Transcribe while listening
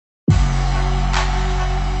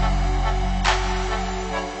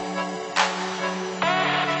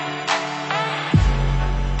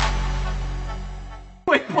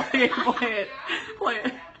Play it. Play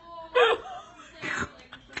it.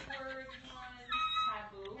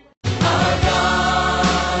 Our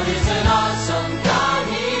God is an awesome God.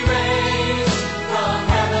 He reigns from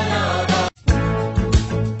heaven above.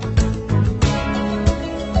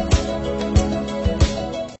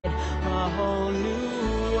 A whole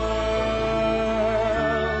new world.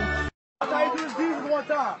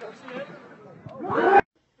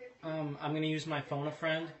 I'm gonna use my phone a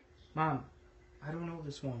friend. Mom, I don't know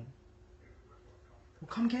this one. Well,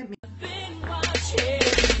 come get me.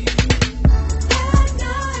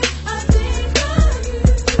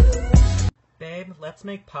 Babe, let's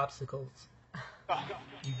make popsicles.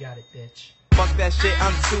 You got it, bitch. Fuck that shit,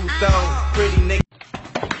 I'm too thorough. Pretty nigga.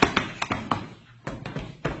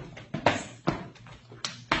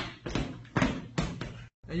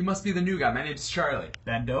 You must be the new guy. My name's Charlie.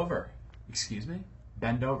 Bend over. Excuse me?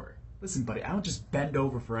 Bend over. Listen, buddy, I don't just bend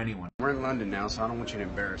over for anyone. We're in London now, so I don't want you to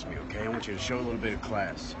embarrass me, okay? I want you to show a little bit of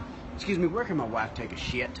class. Excuse me, where can my wife take a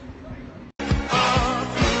shit?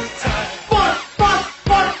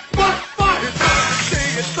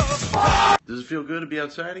 Does it feel good to be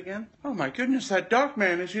outside again? Oh my goodness, that dark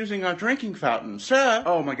man is using our drinking fountain. Sir!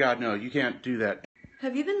 Oh my god, no, you can't do that.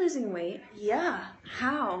 Have you been losing weight? Yeah.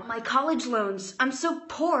 How? My college loans. I'm so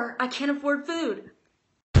poor, I can't afford food.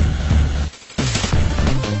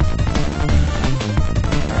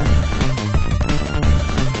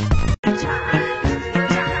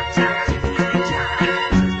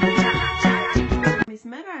 Miss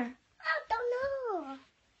Meadow. I don't know.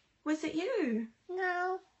 Was it you?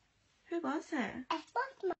 No. Who was it?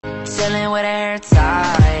 Chilling with a hair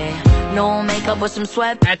tie. No makeup with some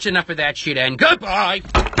sweat. That's enough of that shit and goodbye!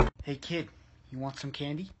 Hey kid, you want some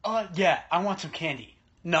candy? Yeah, I want some candy.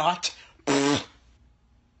 Not.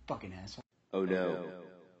 Fucking asshole. Oh no,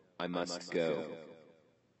 I must go.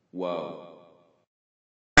 Whoa.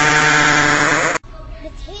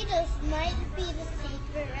 Potatoes might be the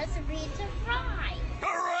secret recipe to fry.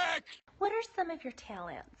 Correct! What are some of your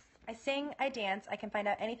talents? I sing, I dance, I can find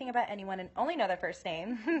out anything about anyone and only know their first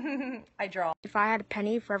name. I draw. If I had a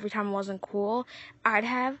penny for every time I wasn't cool, I'd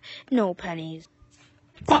have no pennies.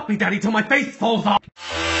 Fuck me, daddy, till my face falls off!